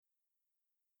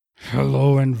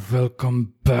Hello and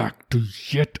welcome back to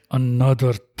yet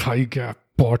another Thigh Gap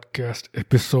podcast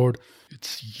episode.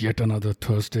 It's yet another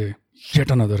Thursday,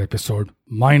 yet another episode.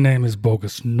 My name is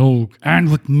Bogus Noog, and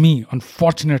with me,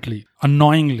 unfortunately,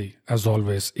 annoyingly, as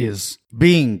always, is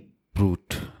Being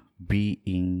brute.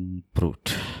 Being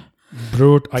brute.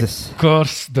 Brute. I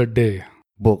curse the day.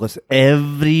 Bogus,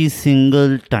 every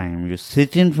single time you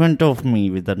sit in front of me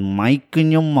with that mic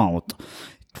in your mouth,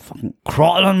 fucking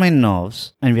crawl on my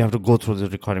nerves, and we have to go through the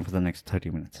recording for the next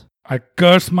 30 minutes. I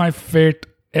curse my fate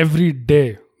every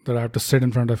day that I have to sit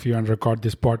in front of you and record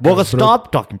this podcast. Bogus,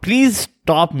 stop talking. Please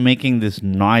stop making this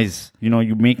noise.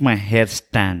 You make my hair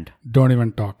stand. Don't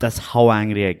even talk. That's how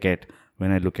angry I get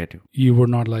when I look at you. You would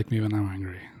not like me when I'm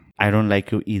angry. I don't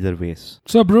like you either ways.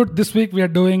 So, Brute, this week we are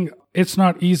doing It's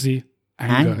Not Easy.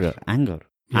 Anger.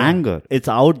 It's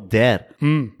out there.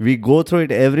 We go through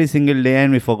it every single day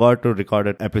and we forgot to record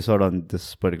an episode on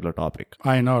this particular topic.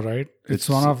 I know, right? It's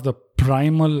one of the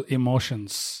primal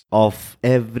emotions Of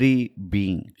every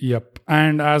being. Yep.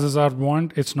 And as is our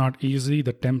want, it's not easy.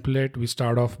 The template, we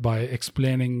start off by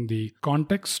explaining the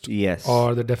context Yes.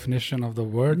 or the definition of the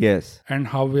word Yes. and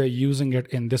how we are using it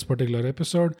in this particular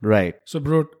episode. Right. So,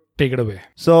 Brute, take it away.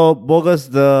 So, Bogus,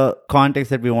 the context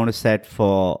that we want to set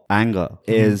for anger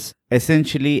is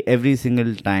essentially every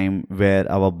single time where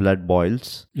our blood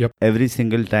boils. Yep. Every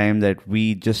single time that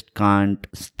we just can't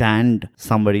stand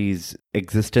somebody's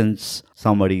existence,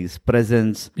 somebody's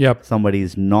presence, Yep.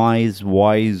 somebody's noise,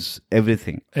 voice,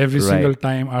 everything. Every Right. single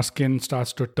time our skin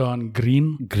starts to turn green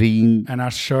Green. and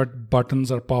our shirt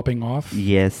buttons are popping off.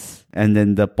 Yes. And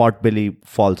then the pot belly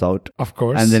falls out. Of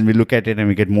course. And then we look at it and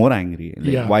we get more angry.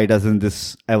 Like, Yeah. why doesn't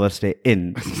this ever stay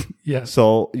in? yes.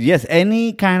 So, yes,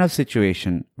 any kind of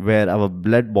situation where our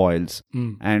blood boils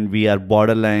and we are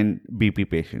borderline BP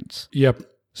patients. Yep.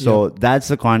 So, that's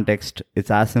the context. It's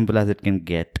as simple as it can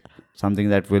get. Something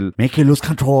that will make you lose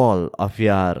control of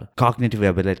your cognitive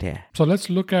ability. So let's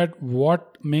look at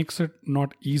what makes it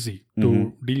not easy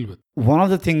to deal with. One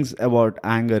of the things about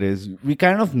anger is we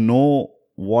kind of know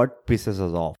what pisses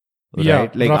us off. Right? Yeah,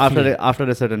 like roughly. after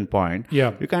a certain point,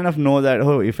 Yeah. you kind of know that,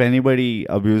 if anybody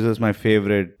abuses my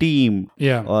favorite team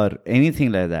Yeah. or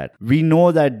anything like that, we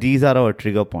know that these are our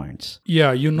trigger points.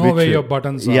 Yeah, you know where your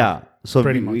buttons are. Yeah. So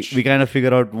pretty we much. we kind of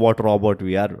figure out what robot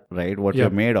we are, right? What Yeah.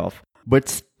 we're made of. But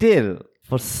still,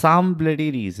 for some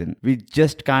bloody reason, we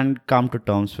just can't come to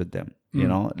terms with them. You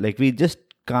know, like we just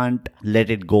can't let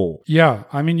it go. Yeah,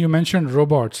 I mean, you mentioned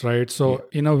robots, right? So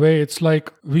in a way, it's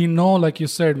like we know, like you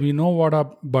said, we know what our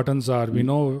buttons are, we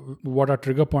know what our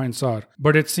trigger points are,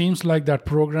 but it seems like that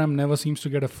program never seems to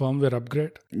get a firmware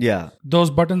upgrade. Yeah.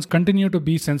 Those buttons continue to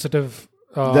be sensitive.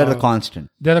 They're the constant.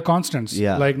 They're the constants.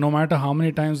 Yeah. Like no matter how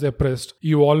many times they're pressed,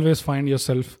 you always find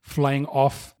yourself flying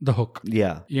off the hook.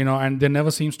 Yeah. And there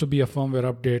never seems to be a firmware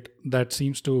update that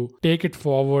seems to take it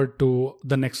forward to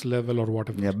the next level or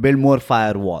whatever. Yeah. Build more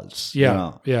firewalls. Yeah. You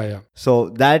know. Yeah. So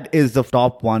that is the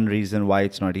top one reason why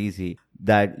it's not easy.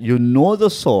 That you know the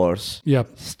source, Yeah.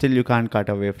 still you can't cut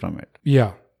away from it.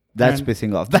 Yeah. That's And-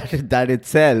 pissing off. That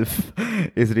itself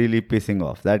is really pissing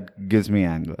off. That gives me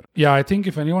anger. Yeah, I think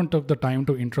if anyone took the time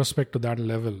to introspect to that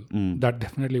level, that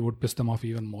definitely would piss them off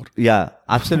even more Yeah,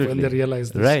 absolutely. when they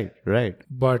realize this. Right.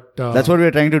 But That's what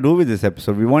we're trying to do with this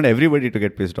episode. We want everybody to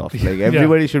get pissed off. Like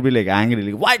everybody should be like angry.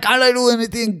 Like, why can't I do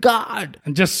anything? God.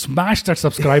 and just smash that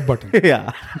subscribe button.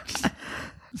 Yeah.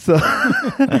 So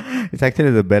it's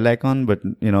actually the bell icon, but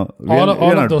we're all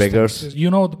not of those beggars. things.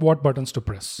 You know what buttons to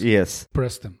press. Yes.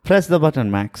 Press them. Press the button,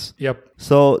 Max. Yep.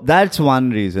 So that's one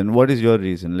reason. What is your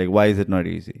reason? Like, why is it not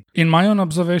easy? In my own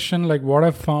observation, like what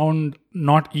I've found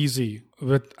not easy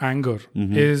with anger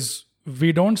is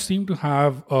we don't seem to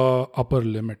have a upper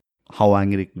limit. How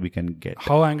angry we can get.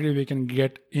 How angry we can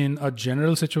get in a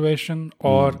general situation,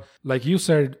 or like you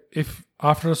said, if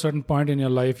after a certain point in your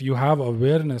life you have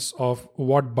awareness of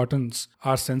what buttons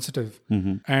are sensitive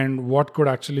and what could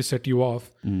actually set you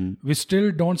off, we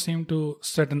still don't seem to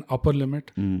set an upper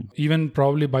limit, even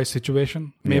probably by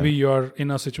situation. Maybe you're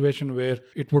in a situation where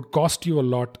it would cost you a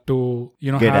lot to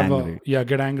Get angry.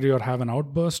 get angry or have an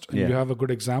outburst, and Yeah. you have a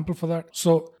good example for that.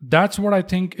 So that's what I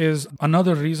think is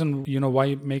another reason why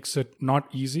it makes it not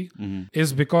easy,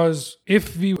 is because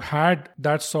if we had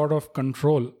that sort of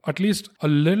control, at least a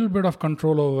little bit of control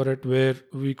control over it where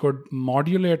we could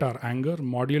modulate our anger,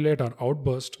 modulate our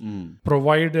outburst,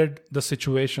 provided the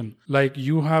situation. Like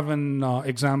you have an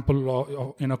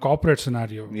example in a corporate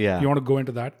scenario. Yeah. You want to go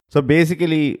into that? So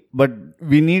basically, but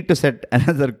we need to set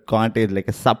another context, like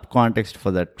a sub-context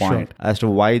for that point as to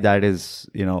why that is,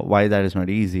 why that is not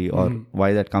easy or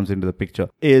why that comes into the picture.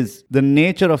 Is the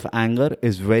nature of anger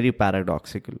is very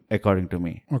paradoxical, according to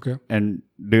me. Okay. And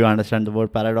do you understand the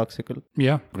word paradoxical?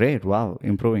 Yeah. Great. Wow.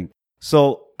 Improving.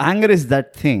 So anger is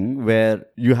that thing where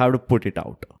you have to put it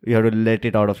out. You have to let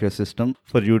it out of your system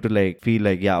for you to like feel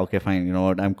like, yeah, okay, fine. You know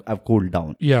what? I've cooled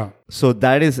down. Yeah. So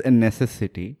that is a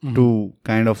necessity to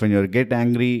kind of, when you get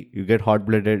angry, you get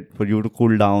hot-blooded, for you to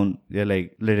cool down, you're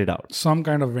like, let it out. Some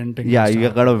kind of venting. Yeah, you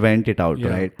gotta vent it out,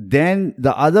 right? Then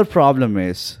the other problem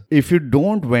is, if you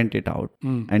don't vent it out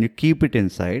and you keep it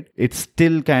inside, it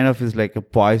still kind of is like a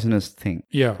poisonous thing.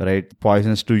 Yeah. Right?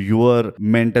 Poisonous to your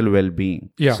mental well-being.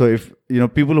 Yeah. So if,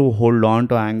 people who hold on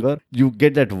to anger, you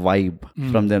get that vibe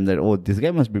from them that, oh, this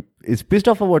guy is pissed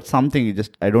off about something.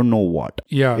 I don't know what.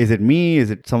 Yeah. Is it me? Is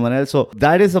it someone else? So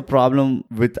that is a problem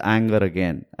with anger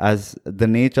again, as the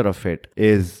nature of it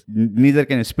is neither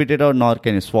can you spit it out nor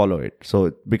can you swallow it. So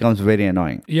it becomes very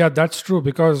annoying. Yeah, that's true,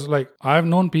 because like I've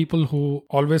known people who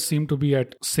always seem to be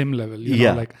at sim level. You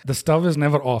know, like the stove is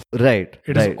never off. Right.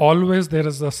 It is always, there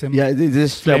is a sim. Yeah, it's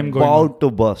just flame going about to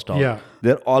burst out. Yeah.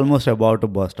 They're almost about to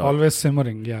burst out. Always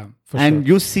simmering. Yeah. And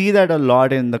you see that a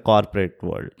lot in the corporate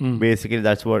world. Basically,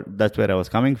 that's where I was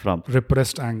coming from.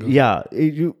 Repressed anger. Yeah,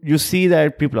 you see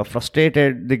that people are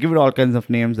frustrated. They give it all kinds of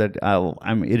names that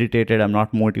I'm irritated, I'm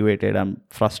not motivated, I'm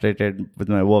frustrated with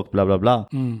my work, blah, blah, blah.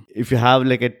 If you have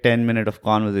like a 10-minute of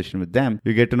conversation with them,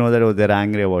 you get to know that they're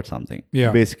angry about something.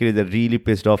 Yeah. Basically, they're really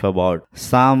pissed off about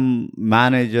some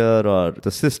manager or the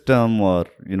system or,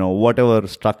 whatever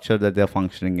structure that they're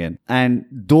functioning in. And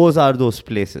those are those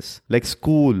places. Like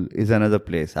school is another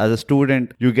place. As a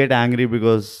student, you get angry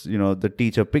because, the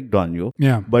teacher picked on you.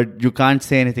 Yeah. But you can't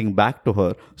say anything back to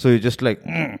her. So you're just like,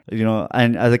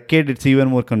 and as a kid, it's even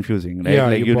more confusing, right? Yeah,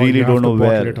 like you really don't know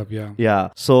where. It up, yeah. Yeah.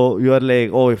 So you're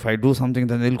like, oh, if I do something,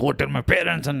 then they'll go tell my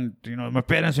parents and, my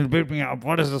parents will beat me up.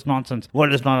 What is this nonsense?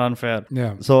 World is not unfair.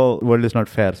 Yeah. So world is not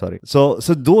fair, sorry. So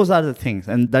those are the things.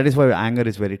 And that is why anger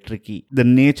is very tricky. The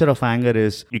nature of anger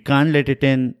is you can't let it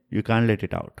in, you can't let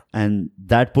it out. And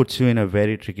that puts you in a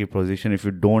very tricky position if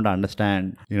you don't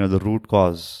understand, the root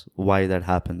cause, why that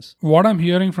happens. What I'm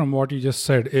hearing from what you just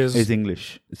said is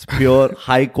English. It's pure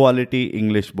high quality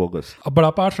English bogus. But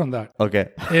apart from that, okay,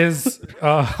 is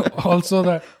also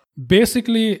that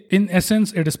basically, in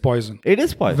essence, it is poison. It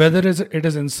is poison. Whether it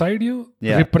is inside you,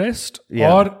 repressed,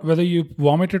 or whether you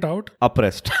vomit it out.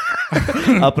 Oppressed.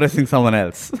 Oppressing someone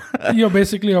else. You're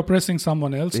basically oppressing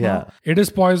someone else. Yeah. Now. It is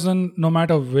poison no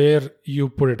matter where you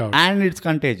put it out. And it's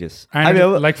contagious.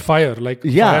 And like fire,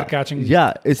 fire catching.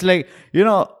 Yeah. It's like,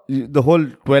 the whole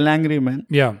 12 Angry Men.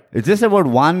 Yeah. It's just about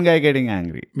one guy getting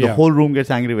angry. The whole room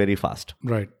gets angry very fast.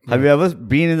 Right. Have you ever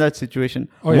been in that situation?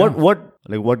 Oh,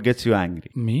 What gets you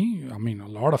angry? Me? I mean, a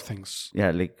lot of things.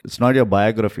 Yeah, it's not your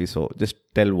biography, so just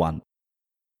tell one.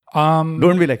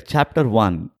 Don't be like chapter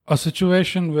 1. A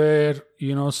situation where,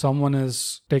 someone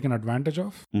is taken advantage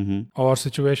of, or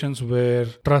situations where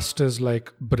trust is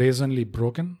like brazenly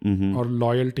broken, or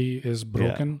loyalty is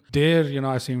broken. There,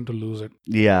 I seem to lose it.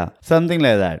 Yeah, something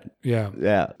like that.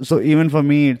 Yeah. So even for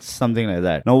me, it's something like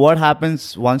that. Now, what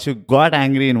happens once you got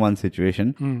angry in one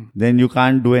situation, then you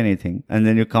can't do anything. And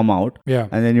then you come out,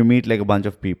 and then you meet like a bunch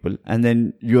of people. And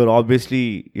then you're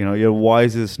obviously, your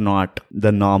voice is not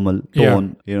the normal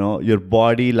tone. Your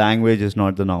body language is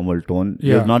not the normal tone.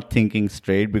 You're not thinking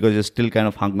straight because you're still kind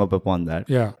of hung up upon that.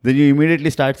 Yeah. Then you immediately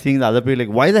start seeing the other people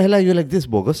like, why the hell are you like this,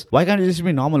 bogus? Why can't you just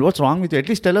be normal? What's wrong with you? At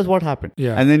least tell us what happened.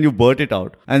 Yeah. And then you blurt it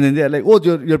out. And then they're like, oh,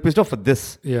 you're pissed off for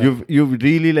this. Yeah. You've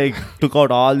really like took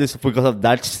out all this because of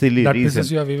that silly reason. That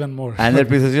pisses you off even more. And that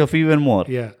pisses you off even more.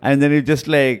 Yeah. And then you just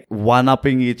like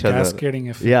one-upping each other. Cascading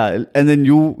effect. Yeah. And then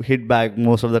you hit back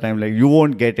most of the time. Like you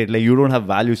won't get it. Like you don't have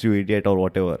values, you idiot or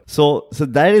whatever. So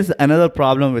that is another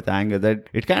problem with anger, that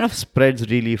it kind of spreads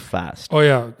really fast. Oh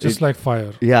yeah. Just like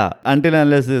fire. Yeah. Until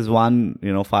unless there's one,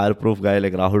 fireproof guy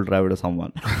like Rahul Dravid or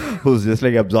someone who's just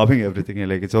like absorbing everything. You're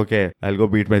like, it's okay. I'll go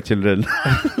beat my children.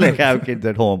 Like I have kids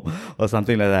at home or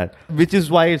something like that. Which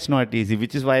is why it's not easy.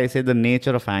 Which is why I say the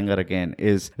nature of anger again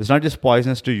is it's not just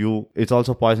poisonous to you. It's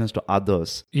also poisonous to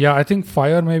others. Yeah. I think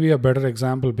fire may be a better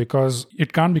example because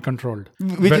it can't be controlled.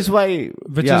 Which is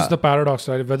the paradox,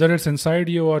 right? Whether it's inside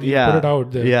you or you put it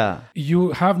out there. Yeah.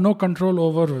 You have no control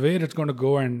over where it's going to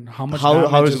go and how much how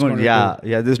damage it's going to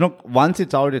do. There's no, once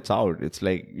it's out, it's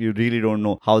like you really don't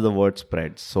know how the word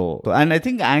spreads. So and I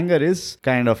think anger is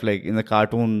kind of like in the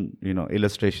cartoon,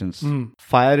 illustrations,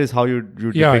 fire is how you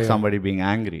depict somebody being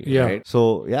angry, right?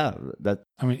 So that,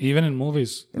 I mean, even in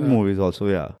movies. In movies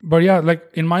also, But like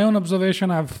in my own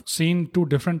observation, I've seen two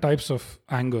different types of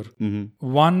anger.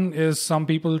 One is some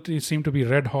people seem to be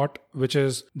red hot, which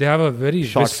is they have a very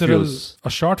short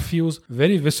fuse,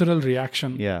 very visceral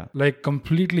reaction. Yeah. Like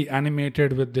completely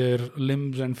animated with their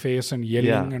limbs and face and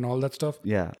yelling and all that stuff.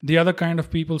 Yeah. The other kind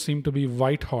of people seem to be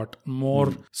white hot,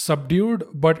 more subdued,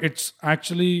 but it's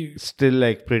actually still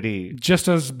like pretty just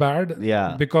as bad.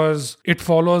 Yeah. Because it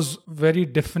follows very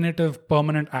definitive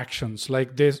permanent actions.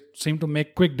 Like they seem to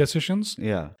make quick decisions.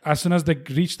 Yeah. As soon as they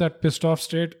reach that pissed off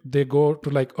state, they go to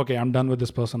like, okay, I'm done with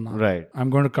this person now. Right. I'm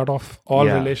going to cut off all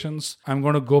relations. I'm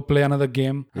going to go play another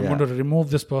game. I'm going to remove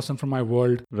this person from my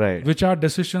world. Right. Which are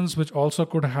decisions which also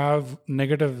could have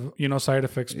negative, side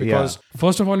effects, because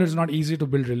first of all, it's not easy to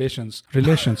build relations.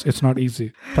 It's not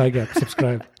easy. Tiger,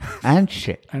 subscribe. And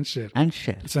share.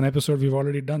 It's an episode we've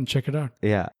already done. Check it out.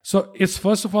 Yeah. So it's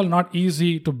first of all not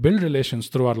easy to build relations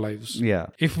through our lives. Yeah.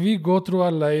 If we go through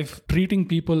our life treating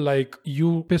people like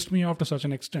you pissed me off to such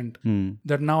an extent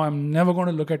that now I'm never going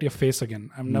to look at your face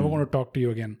again. I'm never going to talk to you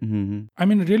again. Mm-hmm. I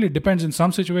mean, it really depends. In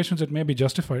some situations, it may be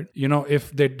justified,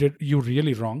 if they did you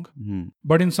really wrong.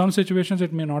 But in some situations,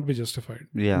 it may not be justified.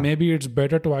 Yeah. Maybe it's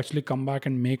better to actually come back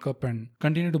and make up and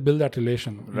continue to build that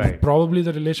relation. Right. Probably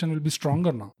the relation will be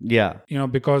stronger now. Yeah.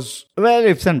 Because... Well,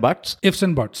 ifs and buts.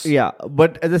 Yeah.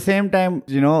 But at the same time,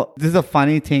 this is a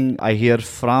funny thing I hear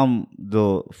from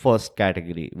the first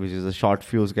category, which is the short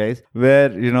fuse guys,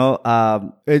 where,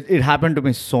 it happened to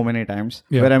me so many times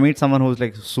where I meet someone who's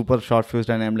like super short fused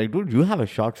and I'm like, dude, you have a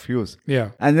short fuse.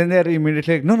 Yeah. And then they're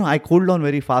immediately like, no, I cooled down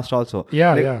very fast also.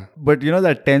 Yeah. But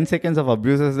that 10 seconds of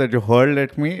abuses that you hurled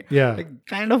at me,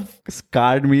 kind of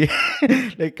scarred me,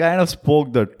 like kind of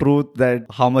spoke the truth that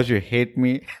how much you hate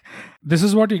me. This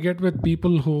is what you get with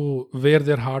people who wear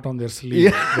their heart on their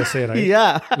sleeve, they say, right?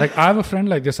 Yeah. Like I have a friend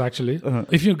like this actually.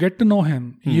 If you get to know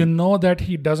him, you know that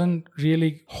he doesn't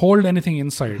really hold anything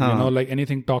inside, like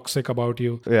anything toxic about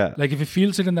you. Yeah. Like if he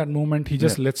feels it in that moment, he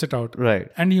just lets it out. Right.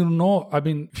 And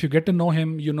if you get to know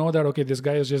him, you know that, okay, this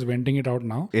guy is just venting it out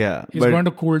now. Yeah. He's going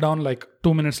to cool down like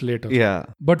 2 minutes later. Yeah.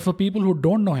 But for people who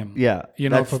don't know him,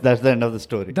 that's the end of the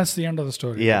story. That's the end of the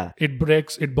story. Yeah. It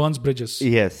burns bridges.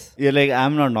 Yes. You're like,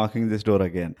 I'm not knocking this door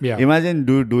again. Yeah. Imagine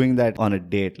doing that on a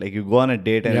date. Like you go on a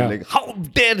date and you're like, how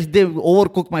dare they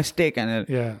overcook my steak? And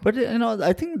but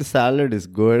I think the salad is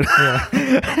good.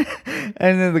 Yeah.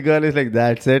 And then the girl is like,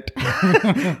 that's it.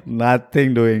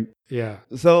 Nothing doing. Yeah.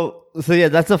 So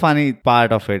that's the funny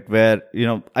part of it where,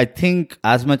 I think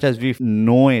as much as we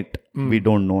know it, we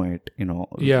don't know it,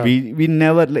 Yeah. We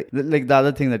never, like the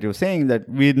other thing that you're saying, that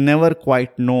we never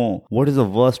quite know what is the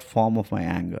worst form of my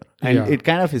anger. And it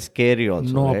kind of is scary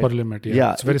also. No right? upper limit.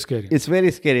 Yeah. It's very scary. It's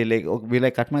very scary. Like, will I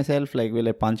cut myself? Like, will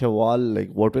I punch a wall? Like,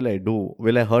 what will I do?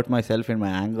 Will I hurt myself in my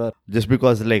anger just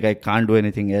because like I can't do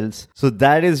anything else? So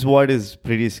that is what is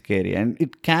pretty scary. And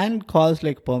it can cause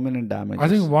like permanent damage. I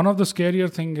think one of the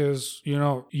scarier thing is,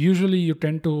 usually you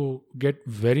tend to get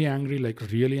very angry, like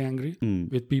really angry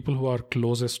with people who are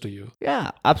closest to you.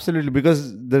 Yeah, absolutely.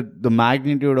 Because the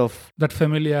magnitude of that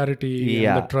familiarity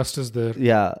and the trust is there.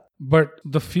 Yeah. But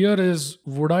the fear is,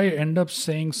 would I end up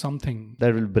saying something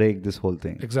that will break this whole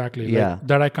thing? Exactly. Yeah. Like,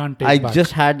 that I can't take back. I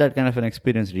just had that kind of an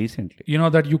experience recently.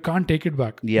 That you can't take it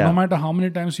back. Yeah. No matter how many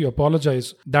times you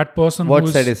apologize, that person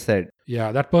what's said is said.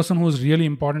 Yeah, that person who's really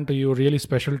important to you, really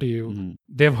special to you,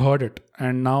 they've heard it.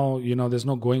 And now, there's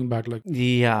no going back. Like,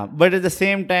 yeah. But at the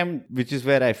same time, which is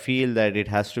where I feel that it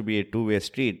has to be a two-way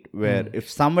street, where if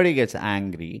somebody gets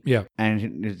angry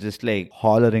and it's just like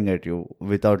hollering at you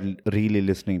without really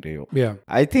listening to you. Yeah.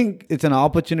 I think it's an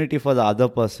opportunity for the other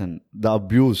person, the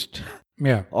abused.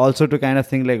 Yeah. Also to kind of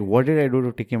think like, what did I do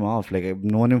to tick him off? Like, I've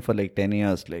known him for like 10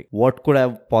 years. Like, what could I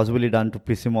have possibly done to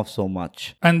piss him off so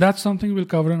much? And that's something we'll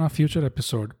cover in our future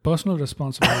episode. Personal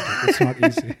responsibility. It's not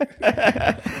easy.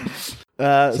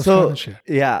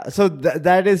 So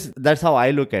that's how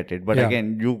I look at it. But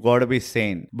again, you gotta be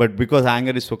sane. But because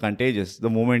anger is so contagious, the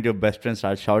moment your best friend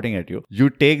starts shouting at you, you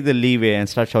take the leeway and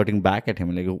start shouting back at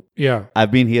him. Like,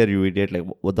 I've been here, you idiot. Like,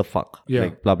 what the fuck? Yeah.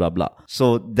 Like, blah, blah, blah.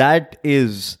 So that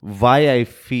is why I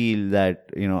feel that,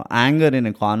 anger in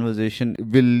a conversation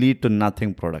will lead to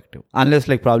nothing productive. Unless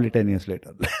like probably 10 years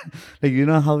later. Like,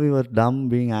 how we were dumb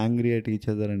being angry at each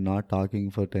other and not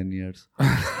talking for 10 years.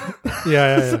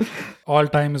 Yeah. all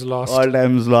time is lost. All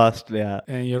time is lost, yeah.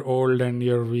 And you're old and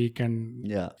you're weak and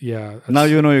yeah. Now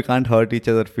you can't hurt each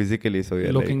other physically, so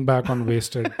you're looking back on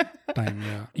wasted time.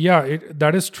 Yeah,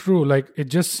 that is true. Like, it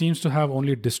just seems to have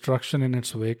only destruction in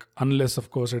its wake, unless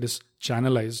of course it is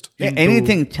channelized.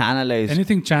 Anything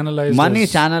channelized. Money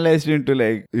channelized into,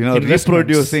 like,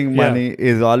 reproducing money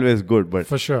is always good, but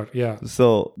for sure, yeah.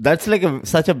 So that's like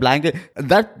such a blanket.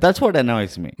 That's what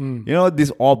annoys me.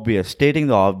 This obvious, stating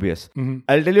the obvious.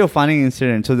 I'll tell you a funny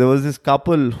incident. So there was this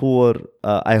couple who were,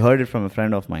 I heard it from a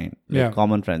friend of mine,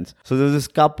 common friends. So there was this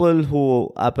couple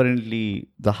who apparently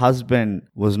the husband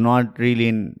was not really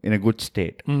in a good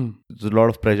state. There's a lot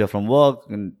of pressure from work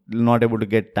and not able to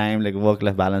get time, like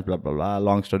work-life balance, blah, blah, blah.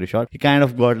 Long story short, he kind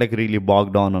of got like really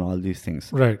bogged down on all these things.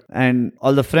 Right. And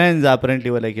all the friends apparently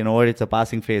were like, it's a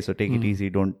passing phase, so take it easy.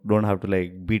 Don't have to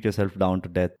like beat yourself down to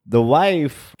death. The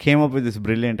wife came up with this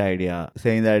brilliant idea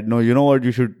saying that, no, you know what,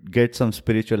 you should get some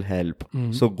spiritual help.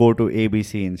 So go to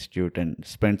ABC Institute and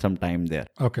spend some time there.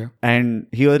 Okay. And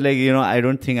he was like, I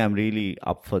don't think I'm really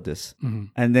up for this.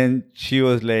 And then she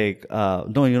was like,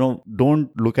 no,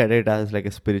 don't look at it as like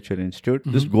a spiritual institute.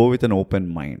 Just go with an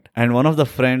open mind. And one of the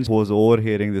friends who was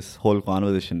overhearing this whole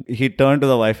conversation, he turned to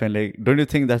the wife and like, don't you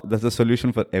think that's the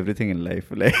solution for everything in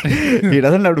life? Like, he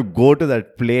doesn't have to go to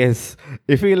that place.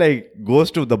 If he like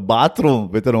goes to the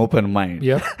bathroom with an open mind,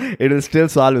 it will still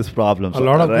solve his problems. A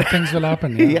lot of good things will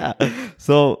happen. Yeah.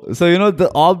 So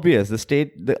the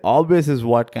obvious is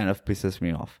what kind of pisses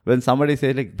me off. When somebody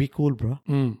says like, be cool, bro.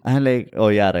 And like, oh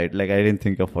yeah, right. Like, I didn't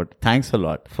think of what. Thanks a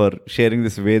lot for sharing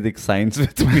this Vedic science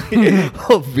with me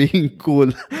of being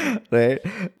cool, right?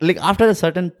 Like, after a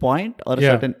certain point or a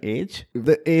certain age,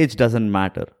 the age doesn't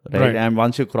matter, right? And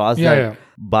once you cross that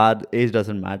bar, age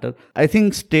doesn't matter. I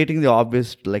think stating the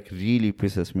obvious like really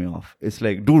pisses me off. It's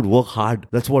like, dude, work hard.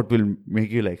 That's what will make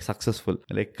you like successful.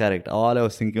 Like, correct. All I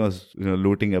was thinking was,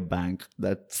 looting a bank.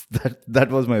 That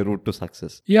was my route to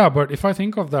success. Yeah, but if I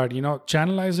think of that,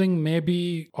 channelizing may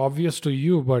be obvious to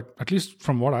you, but at least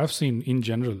from what I've seen in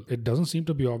general, it doesn't seem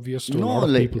to be obvious to a lot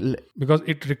of people. Because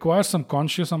it requires some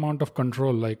conscious amount of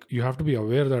control. Like, you have to be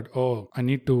aware that, I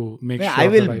need to make sure that I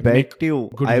make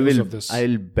good use of this.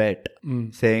 I'll bet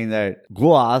saying that,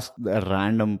 go ask the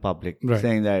random public,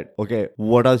 saying that, okay,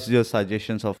 what are your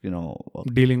suggestions of,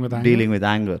 dealing with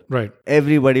anger? Right.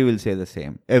 Everybody will say the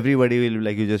same. Everybody will be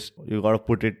like, you got to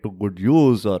put it to good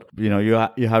use, or,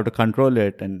 you have to control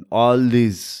it, and all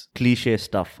these cliche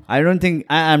stuff. I don't think,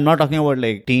 I'm not talking about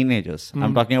like teenagers.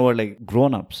 I'm talking about like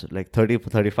grown-ups, like 30,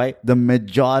 35. The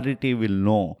majority will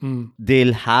know.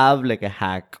 They'll have like a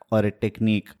hack or a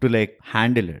technique to like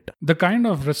handle it. The kind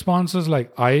of responses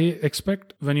like I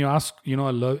expect when you ask, a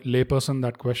layperson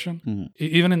that question,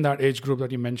 even in that age group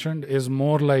that you mentioned, is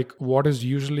more like what is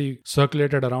usually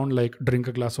circulated around, like, drink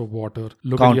a glass of water,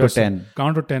 count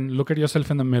to 10, look at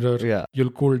yourself in the mirror,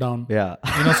 you'll cool down.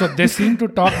 So they seem to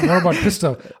talk more about this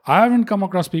stuff. I haven't come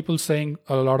across people saying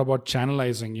a lot about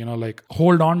channelizing, like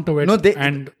hold on to it. No,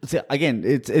 again,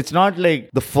 it's not like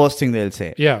the first thing they'll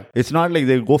say. It's not like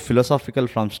they'll go philosophical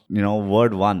from,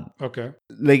 word one. Okay.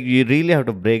 Like, you really have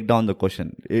to break down the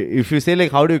question. If you say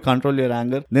like, how do you control your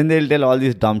anger? Then they'll tell all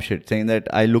these dumb shit, saying that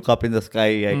I look up in the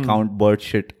sky, I count bird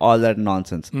shit, all that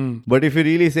nonsense. But if you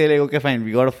really say like, okay, fine,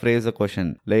 we got to phrase the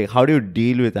question. Like, how do you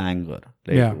deal with anger?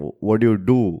 Like, what do you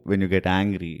do when you get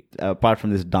angry? Apart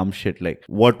from this dumb shit, like,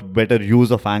 what better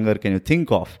use of anger can you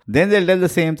think of? Then they'll tell the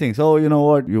same thing. So, you know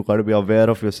what? You got to be aware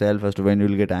of yourself as to when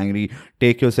you'll get angry.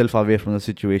 Take yourself away from the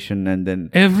situation, and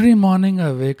then... Every morning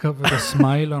I wake up with a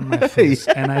smile on my face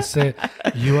and I say,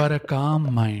 you are a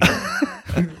calm mind.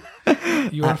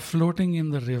 You are floating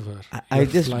in the river. I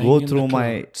just go through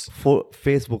my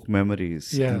Facebook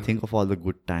memories and think of all the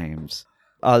good times.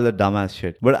 All the dumbass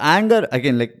shit. But anger,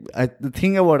 again, like, the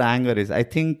thing about anger is, I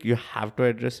think you have to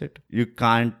address it. You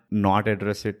can't not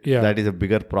address it. That is a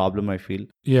bigger problem, I feel.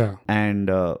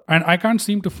 And I can't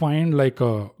seem to find like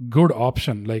a good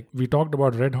option. Like, we talked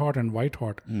about red hot and white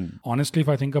hot. Honestly, if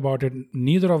I think about it,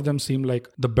 neither of them seem like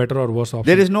the better or worse option.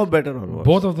 There is no better or worse.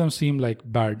 Both of them seem like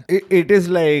bad. It is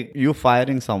like you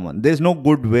firing someone. There's no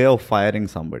good way of firing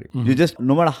somebody. You just,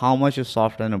 no matter how much you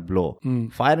soften a blow,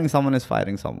 firing someone is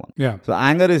firing someone. So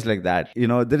anger is like that.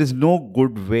 There is no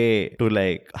good way to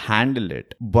like handle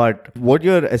it. But what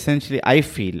you're essentially, I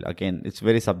feel again, it's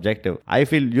very subjective. I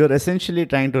feel you're essentially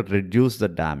trying to reduce the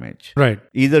damage. Right.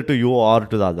 Either to you or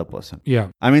to the other person. Yeah.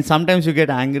 I mean, sometimes you get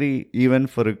angry even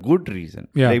for a good reason.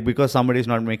 Yeah. Like because somebody is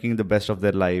not making the best of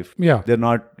their life. Yeah. They're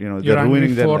not, You're they're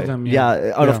ruining their life. them.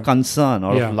 Yeah. Out of concern,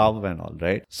 out of love and all,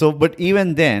 right? So, but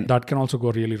even then, that can also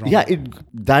go really wrong. Yeah,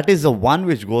 that is the one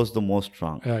which goes the most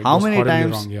wrong. Yeah, how many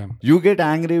times you get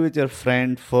angry with your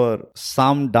friend for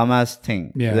some dumbass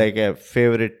thing, like a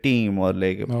favorite team or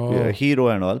like a hero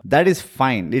and all? That is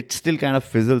fine. It still kind of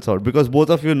fizzles out because both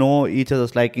of you know each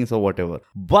other's likings or whatever.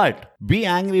 But be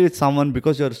angry with someone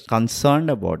because you're concerned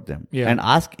about them. And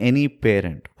ask any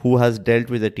parent who has dealt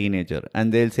with a teenager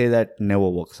and they'll say that never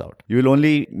works out. You will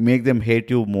only make them hate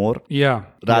you more.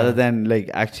 Rather than like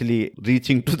actually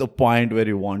reaching to the point where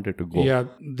you wanted to go. Yeah,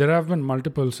 there have been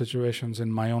multiple situations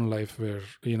in my own life where,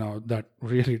 that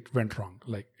really went wrong.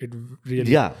 Like it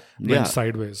really went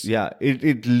sideways. Yeah,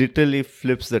 it literally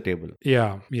flips the table.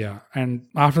 Yeah. And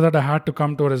after that, I had to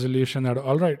come to a resolution that,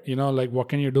 all right, like what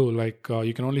can you do? Like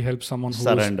you can only help someone who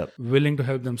is willing to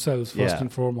help themselves first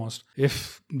and foremost.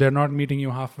 If they're not meeting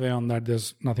you halfway on that,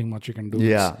 there's nothing much you can do.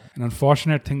 Yeah. It's an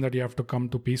unfortunate thing that you have to come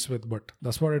to peace with, but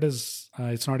that's what it is.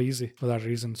 It's not easy for that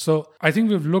reason. So I think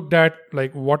we've looked at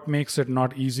like what makes it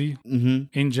not easy.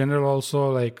 In general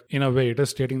also, like in a way it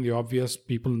is stating the obvious.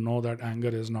 People know that anger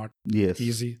is not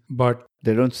easy, but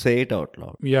they don't say it out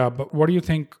loud. Yeah, but what do you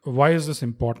think? Why is this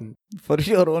important? For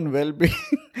your own well-being.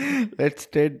 Let's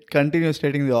continue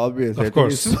stating the obvious. Of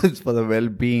course. It's for the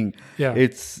well-being. Yeah.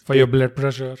 It's for your blood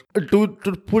pressure. To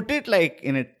put it like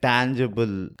in a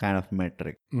tangible kind of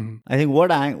metric. I think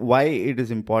why it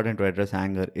is important to address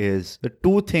anger is the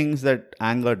two things that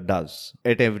anger does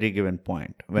at every given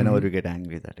point. Whenever you get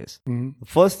angry, that is. The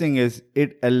first thing is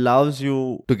it allows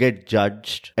you to get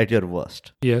judged at your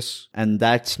worst. Yes. And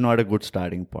that's not a good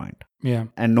starting point. Yeah.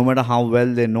 And no matter how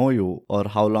well they know you or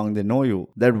how long they know you,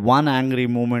 that one angry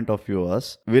moment of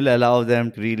yours will allow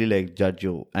them to really like judge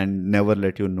you and never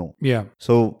let you know. Yeah.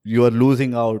 So you are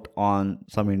losing out on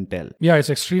some intel. Yeah,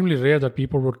 it's extremely rare that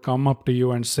people would come up to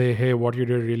you and say, hey, what you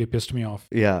did really pissed me off.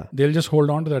 Yeah. They'll just hold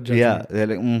on to that judgment. Yeah. They're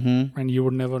like, And you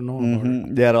would never know about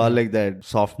it. They're all like that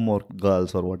sophomore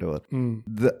girls or whatever.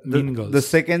 Mean girls. The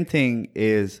second thing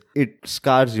is it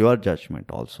scars your judgment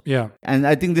also. Yeah. And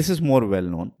I think this is more well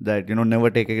known that, never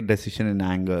take a decision in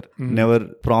anger, never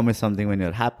promise something when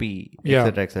you're happy,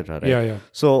 etc., etc. Right? Yeah.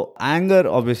 So anger,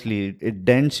 obviously, it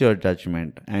dents your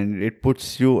judgment and it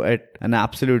puts you at an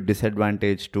absolute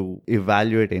disadvantage to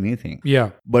evaluate anything.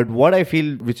 Yeah. But what I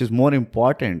feel, which is more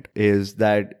important, is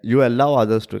that you allow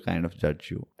others to kind of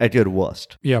judge you at your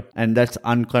worst. Yep. And that's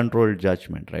uncontrolled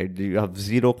judgment, right? You have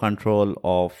zero control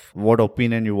of what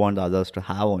opinion you want others to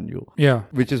have on you. Yeah.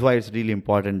 Which is why it's really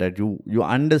important that you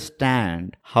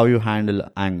understand how you handle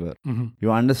anger.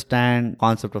 You understand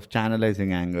concept of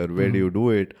channelizing anger. Where do you do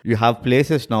it? You have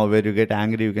places now where you get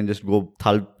angry, you can just go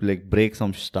break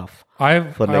some stuff. I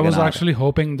was actually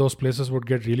hoping those places would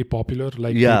get really popular.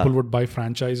 Like people would buy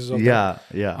franchises of them.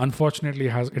 Yeah. Unfortunately,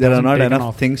 there are not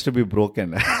enough things to be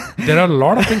broken. There are a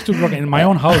lot of things to be broken in my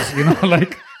own house.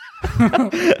 like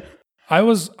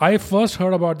I first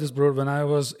heard about this, bro, when I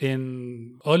was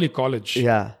in early college.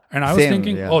 Yeah. And I was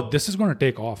thinking, this is going to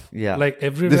take off. Yeah. Like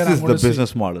everywhere This is the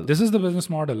business model. This is the business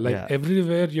model. Like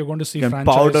everywhere you're going to see franchise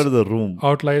powder the room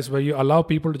outlets where you allow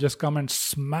people to just come and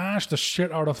smash the shit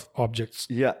out of objects.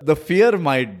 Yeah. The fear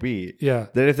might be that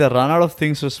if they run out of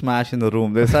things to smash in the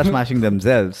room, they'll start smashing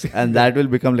themselves. And that will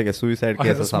become like a suicide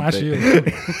case or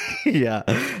something. Yeah.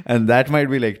 And that might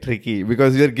be like tricky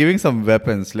because you're giving some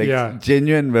weapons, like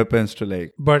genuine weapons to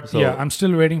like. But I'm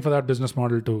still waiting for that business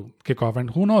model to kick off.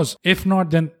 And who knows? If not,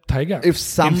 then Thigh if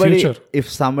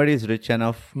somebody is rich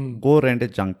enough, go rent a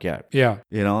junkyard. Yeah.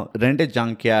 Rent a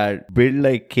junkyard, build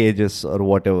like cages or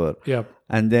whatever. Yeah.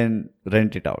 And then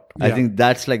rent it out. I think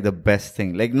that's like the best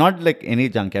thing. Like not like any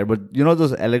junkyard, but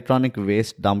those electronic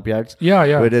waste dump yards.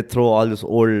 Yeah. Where they throw all this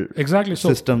old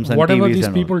systems and whatever TVs these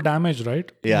and people all. damage, right?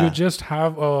 Yeah. You just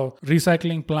have a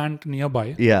recycling plant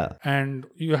nearby. Yeah. And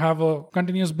you have a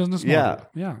continuous business model.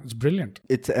 Yeah. It's brilliant.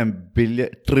 It's a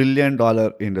 $1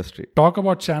 trillion industry. Talk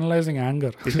about channelizing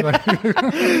anger.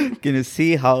 Can you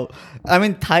see how? I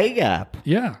mean, Thigh Gap.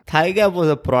 Yeah. Thigh Gap was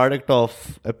a product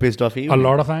of a pissed off evening. A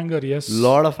lot of anger, yes.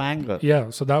 Lot of anger. Yeah,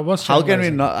 so that was how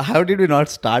did we not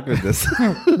start with this?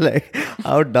 Like,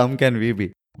 how dumb can we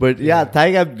be? But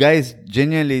Thigh Gap, guys,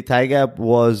 genuinely, Thigh Gap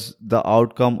was the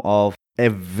outcome of a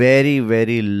very,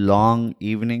 very long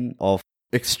evening of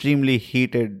extremely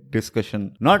heated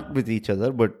discussion, not with each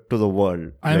other, but to the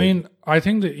world. I mean, I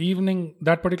think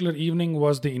that particular evening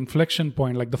was the inflection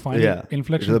point, like the final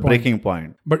inflection point. The breaking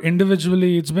point. But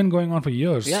individually, it's been going on for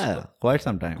years. Yeah, quite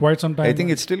some time. I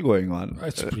think it's still going on.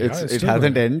 It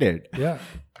hasn't ended. Yeah.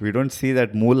 We don't see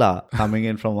that moolah coming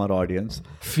in from our audience.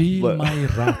 Feel my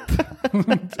wrath.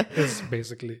 Is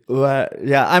basically. Well,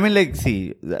 yeah, I mean, like,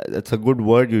 see, that's a good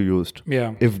word you used.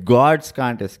 Yeah. If gods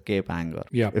can't escape anger,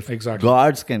 if exactly.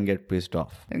 gods can get pissed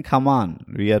off, then come on,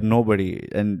 we are nobody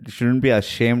and shouldn't be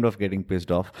ashamed of getting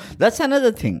pissed off. That's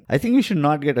another thing. I think we should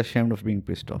not get ashamed of being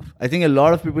pissed off. I think a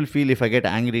lot of people feel if I get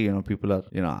angry, people are,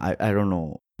 I don't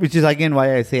know. Which is again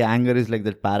why I say anger is like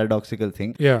that paradoxical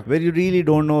thing. Yeah. Where you really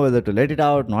don't know whether to let it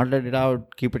out, not let it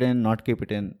out, keep it in, not keep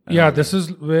it in. Yeah, this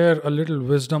is where a little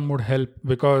wisdom would help,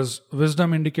 because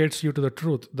wisdom indicates you to the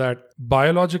truth that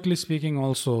biologically speaking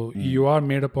also, you are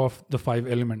made up of the 5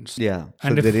 elements. Yeah.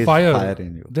 And so if there is fire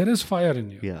in you. There is fire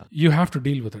in you. Yeah. You have to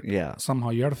deal with it. Yeah. Somehow.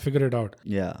 You have to figure it out.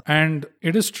 Yeah. And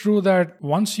it is true that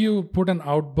once you put an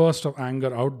outburst of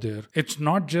anger out there, it's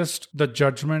not just the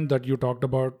judgment that you talked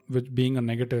about with being a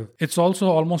negative. It's also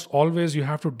almost always you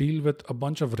have to deal with a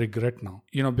bunch of regret now,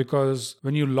 because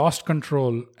when you lost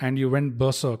control and you went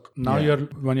berserk, now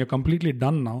when you're completely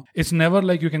done now, it's never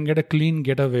like you can get a clean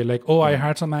getaway, like, oh, I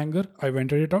had some anger, I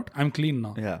vented it out, I'm clean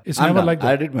now. Yeah. It's never like that.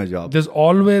 I did my job. There's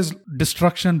always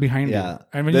destruction behind you.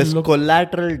 And when there's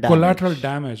collateral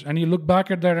damage. And you look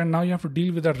back at that and now you have to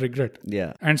deal with that regret.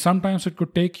 Yeah. And sometimes it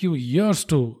could take you years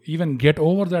to even get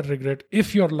over that regret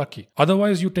if you're lucky.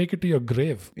 Otherwise, you take it to your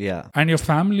grave. Yeah. And your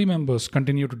family members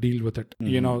continue to deal with it,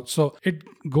 so it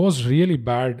goes really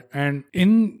bad. And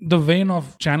in the vein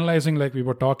of channelizing, like we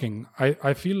were talking,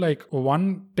 I feel like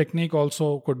one technique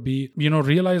also could be,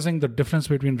 realizing the difference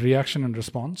between reaction and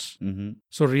response.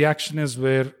 So reaction is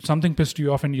where something pissed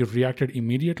you off and you reacted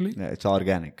immediately. Yeah, it's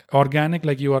organic,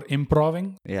 like you are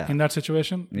improving in that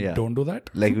situation. Don't do that.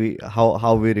 Like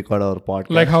how we record our podcast,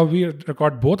 like how we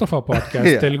record both of our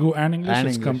podcasts, Telugu and English.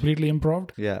 It's completely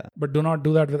improved. Yeah. But do not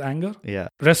do that with anger. Yeah.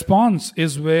 Response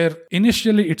is where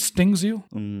initially it stings you.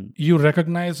 You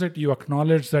recognize it, you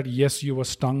acknowledge that yes, you were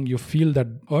stung, you feel that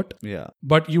hurt. Yeah.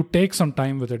 But you take some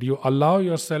time with it. You allow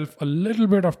yourself a little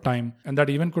bit of time, and that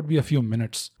even could be a few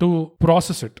minutes, to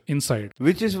process it inside.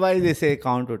 Which is why they say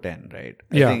count to 10, right?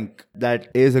 I think that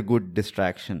is a good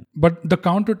distraction. But the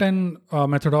count to 10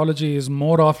 methodology is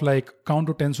more of like count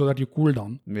to 10 so that you cool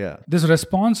down. Yeah. This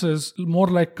response is more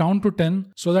like count to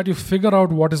 10 so that you figure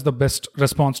out what is the best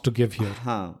response to give here.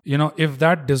 If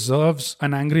that deserves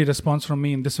an angry response from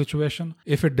me in this situation,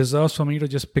 if it deserves for me to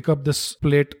just pick up this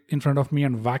plate in front of me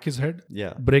and whack his head,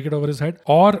 break it over his head,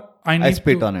 or I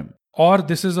spit on him. Or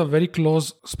this is a very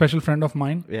close special friend of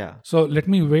mine. Yeah. So let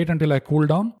me wait until I cool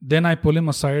down. Then I pull him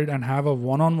aside and have a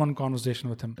one-on-one conversation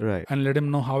with him. Right. And let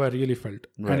him know how I really felt.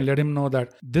 Right. And let him know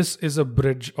that this is a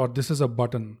bridge or this is a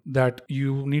button that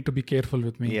you need to be careful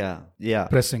with me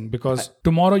pressing. Because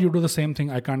tomorrow you do the same thing,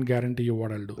 I can't guarantee you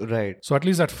what I'll do. Right. So at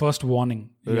least that first warning,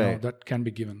 that can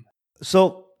be given.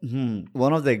 So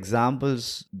one of the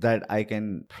examples that I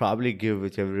can probably give,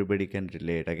 which everybody can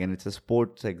relate, again, it's a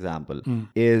sports example,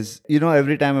 is,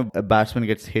 every time a batsman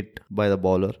gets hit by the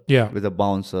bowler with a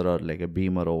bouncer or like a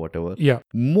beamer or whatever,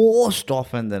 most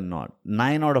often than not,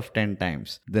 9 out of 10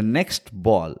 times, the next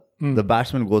ball, the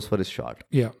batsman goes for his shot.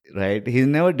 Yeah. Right? He's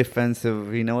never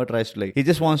defensive. He never tries to he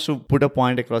just wants to put a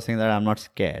point across saying that I'm not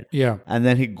scared. Yeah. And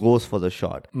then he goes for the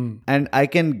shot. And I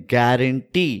can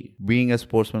guarantee, being a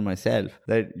sportsman myself,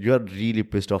 that you're really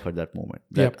pissed off at that moment.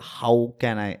 That how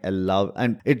can I allow,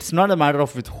 and it's not a matter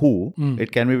of with who.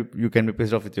 It can be, you can be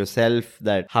pissed off with yourself,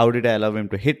 that how did I allow him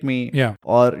to hit me? Yeah.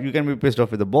 Or you can be pissed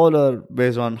off with the bowler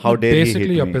based on how dare he hit me.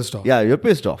 Basically, you're pissed off. Yeah, you're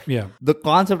pissed off. Yeah. The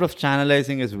concept of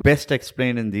channelizing is best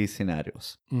explained in these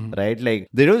scenarios, right? Like,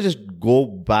 they don't just go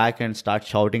back and start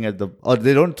shouting at or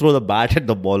they don't throw the bat at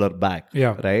the bowler back,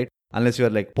 right? Unless you're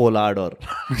like Pollard or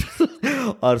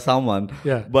or someone.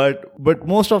 Yeah. But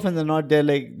most often than not,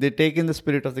 they take in the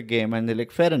spirit of the game and they're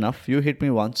like, fair enough, you hit me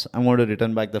once, I'm going to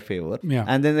return back the favor. Yeah.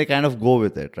 And then they kind of go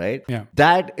with it, right? Yeah.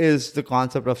 That is the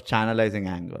concept of channelizing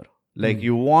anger. Like,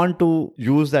 you want to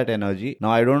use that energy. Now,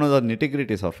 I don't know the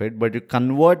nitty-gritties of it, but you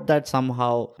convert that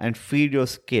somehow and feed your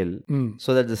skill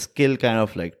so that the skill kind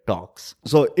of talks.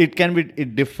 So it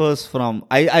differs from,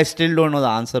 I still don't know the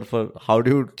answer for how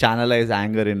do you channelize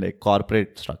anger in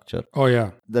corporate structure. Oh,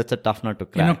 yeah. That's a tough nut to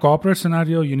crack. In a corporate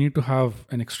scenario, you need to have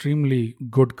an extremely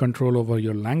good control over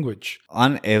your language.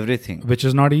 On everything. Which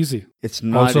is not easy. It's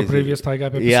not also easy. Previous Thigh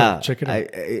Gap episode. Check it out.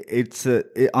 It's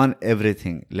on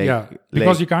everything.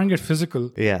 Because you can't get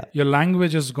physical, yeah, your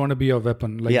language is going to be a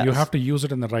weapon. Like you have to use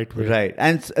it in the right way. Right.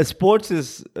 And sports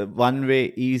is one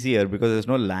way easier because there's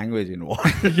no language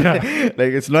involved. Yeah.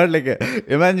 Like it's not like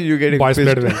imagine you getting Boys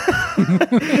played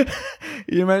well.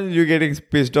 Imagine you getting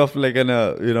pissed off like in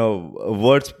a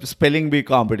word spelling bee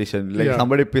competition. Like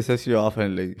somebody pisses you off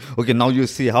and like, okay, now you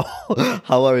see how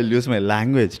I will use my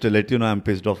language to let you know I'm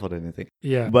pissed off or anything.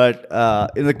 Yeah. But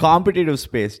in the competitive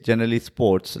space, generally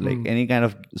sports, like any kind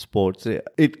of sports,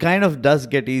 it kind of does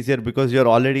get easier because you're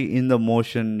already in the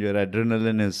motion. Your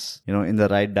adrenaline is in the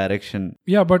right direction.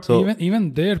 Yeah, but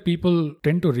even there, people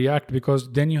tend to react because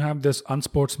then you have this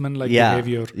unsportsmanlike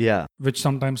behavior, which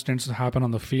sometimes tends to happen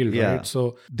on the field, right?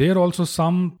 So there also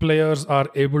some players are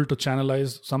able to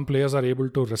channelize, some players are able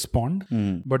to respond,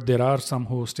 but there are some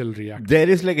who still react. There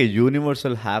is like a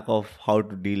universal hack of how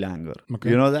to deal anger. Okay.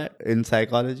 You know that in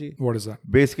psychology? What is that?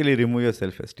 Basically remove your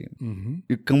self-esteem.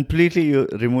 You completely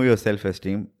remove your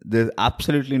self-esteem. There's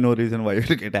absolutely no reason why you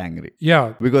should get angry.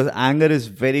 Yeah. Because anger is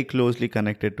very closely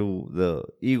connected to the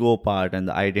ego part and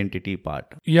the identity part.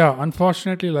 Yeah,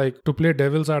 unfortunately, like to play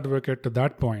devil's advocate to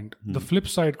that point, the flip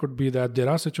side could be that there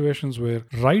are situations where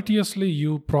righteously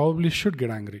you probably should get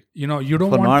angry. You don't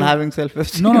for want not to, having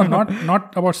self-esteem. No,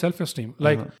 not about self-esteem.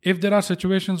 Like if there are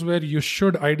situations where you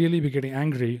should ideally be getting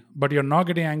angry, but you're not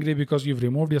getting angry because you've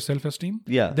removed your self-esteem,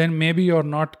 then maybe you're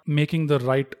not making the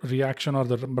right reaction or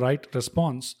the right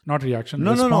response. Not reaction.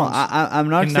 No. I'm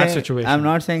not in saying, that situation. I'm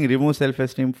not saying remove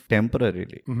self-esteem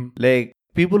temporarily. Like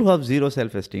people who have zero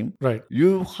self-esteem, right?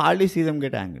 You hardly see them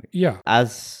get angry. Yeah.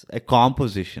 As a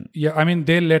composition. Yeah, I mean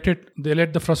they let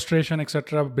the frustration,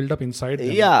 etc., build up inside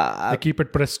them. Yeah. They keep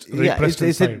it pressed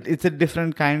inside. It's a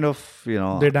different kind of,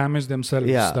 They damage themselves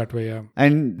that way, yeah.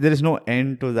 And there is no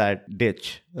end to that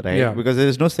ditch, right? Yeah. Because there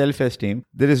is no self-esteem.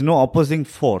 There is no opposing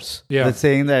force that's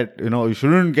saying that, you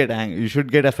shouldn't get angry. You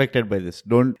should get affected by this.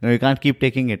 You can't keep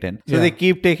taking it in. So they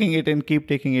keep taking it in, keep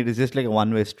taking it. It's just like a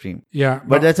one-way stream. Yeah.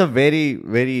 But that's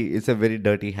it's a very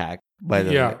dirty hack, by the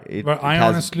way. But I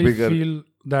honestly feel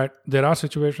that there are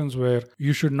situations where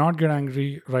you should not get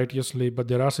angry righteously, but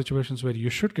there are situations where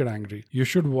you should get angry. You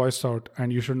should voice out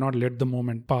and you should not let the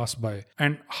moment pass by.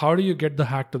 And how do you get the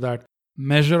hack to that?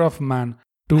 Measure of Man,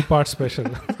 2-part special.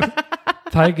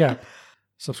 Thigh Gap.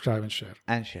 Subscribe and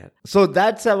share. So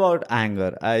that's about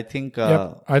anger. I think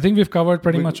I think we've covered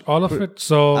pretty much all of it.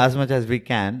 So as much as we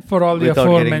can. For all the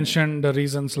aforementioned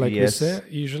reasons, like we say,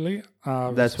 usually.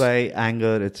 That's why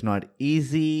anger, it's not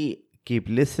easy. Keep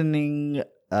listening.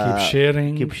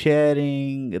 Keep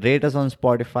sharing. Rate us on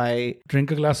Spotify. Drink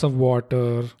a glass of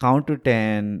water. Count to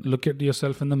 10. Look at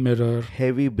yourself in the mirror.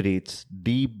 Heavy breaths.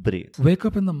 Deep breaths. Wake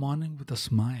up in the morning with a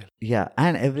smile. Yeah,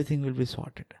 and everything will be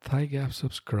sorted. Thigh Gap,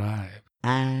 subscribe.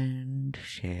 And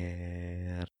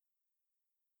share.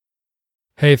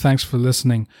 Hey, thanks for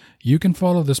listening. You can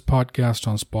follow this podcast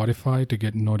on Spotify to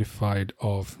get notified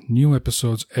of new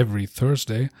episodes every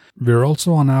Thursday. We're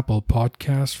also on Apple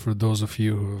Podcasts for those of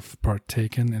you who have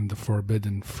partaken in the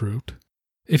forbidden fruit.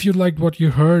 If you liked what you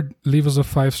heard, leave us a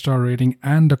 5-star rating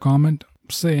and a comment.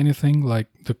 Say anything like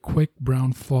the quick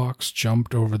brown fox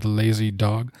jumped over the lazy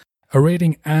dog. A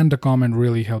rating and a comment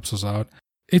really helps us out.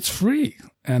 It's free,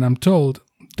 and I'm told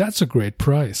that's a great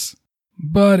price.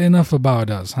 But enough about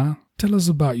us, huh? Tell us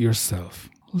about yourself.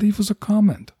 Leave us a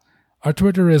comment. Our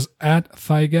Twitter is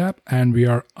 @ThighGap, and we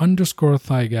are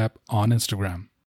 _ThighGap on Instagram.